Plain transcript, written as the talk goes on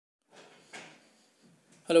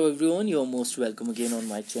Hello everyone, you're most welcome again on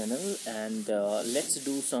my channel, and let's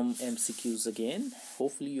do some MCQs again.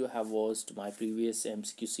 Hopefully you have watched my previous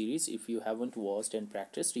MCQ series. If you haven't watched and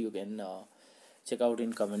practiced, you can check out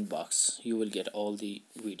in comment box. You will get all the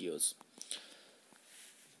videos.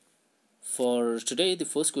 For today, the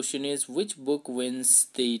first question is, which book wins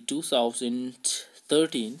the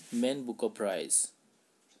 2013 Men Booker Prize?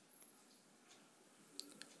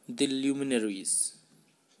 The Luminaries.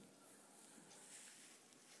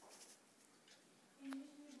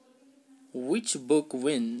 Which book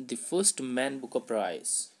win the first Man Booker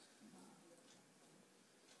Prize?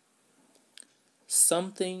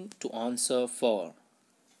 Something to Answer For.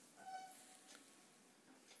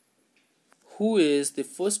 Who is the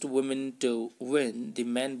first woman to win the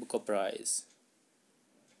Man Booker Prize?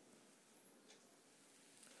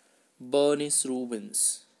 Bernice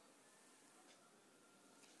Rubens.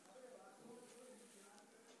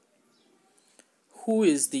 Who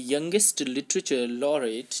is the youngest literature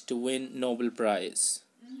laureate to win Nobel Prize?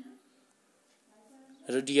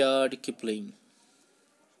 Rudyard Kipling.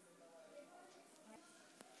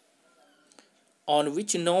 On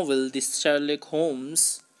which novel the Sherlock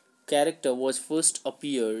Holmes character was first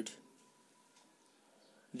appeared?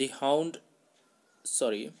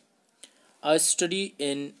 A Study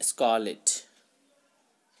in Scarlet.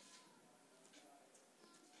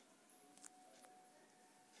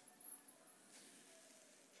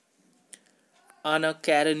 Anna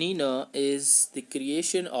Karenina is the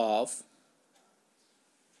creation of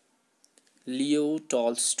Leo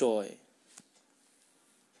Tolstoy.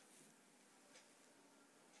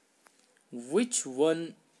 Which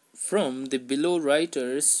one from the below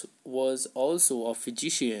writers was also a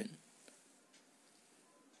physician?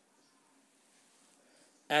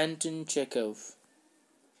 Anton Chekhov.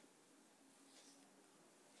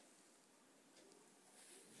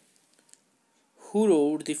 Who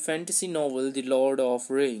wrote the fantasy novel The Lord of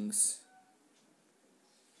Rings?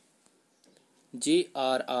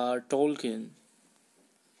 J.R.R. Tolkien.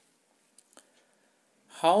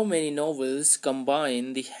 How many novels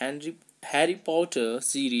combine the Harry Potter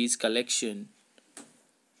series collection?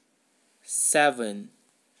 7.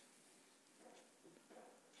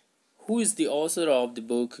 Who is the author of the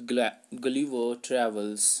book Gulliver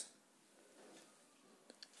Travels?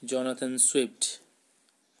 Jonathan Swift.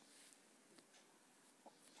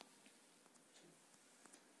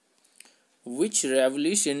 Which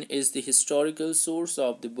revolution is the historical source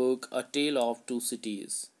of the book A Tale of Two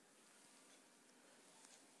Cities?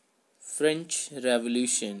 French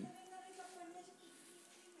Revolution.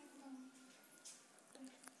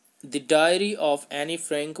 The Diary of Anne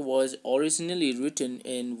Frank was originally written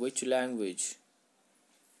in which language?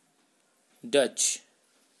 Dutch.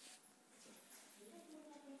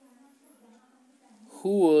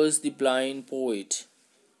 Who was the blind poet?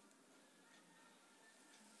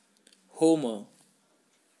 Homer.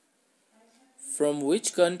 From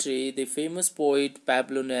which country the famous poet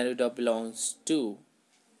Pablo Neruda belongs to?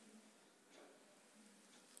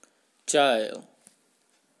 Chile.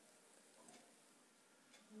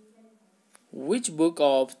 Which book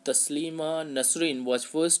of Taslima Nasrin was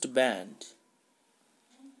first banned?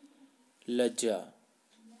 Lajja.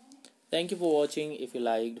 Thank you for watching. If you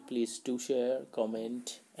liked, please do share,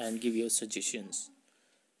 comment and give your suggestions.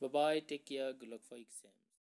 Bye bye. Take care. Good luck for exam.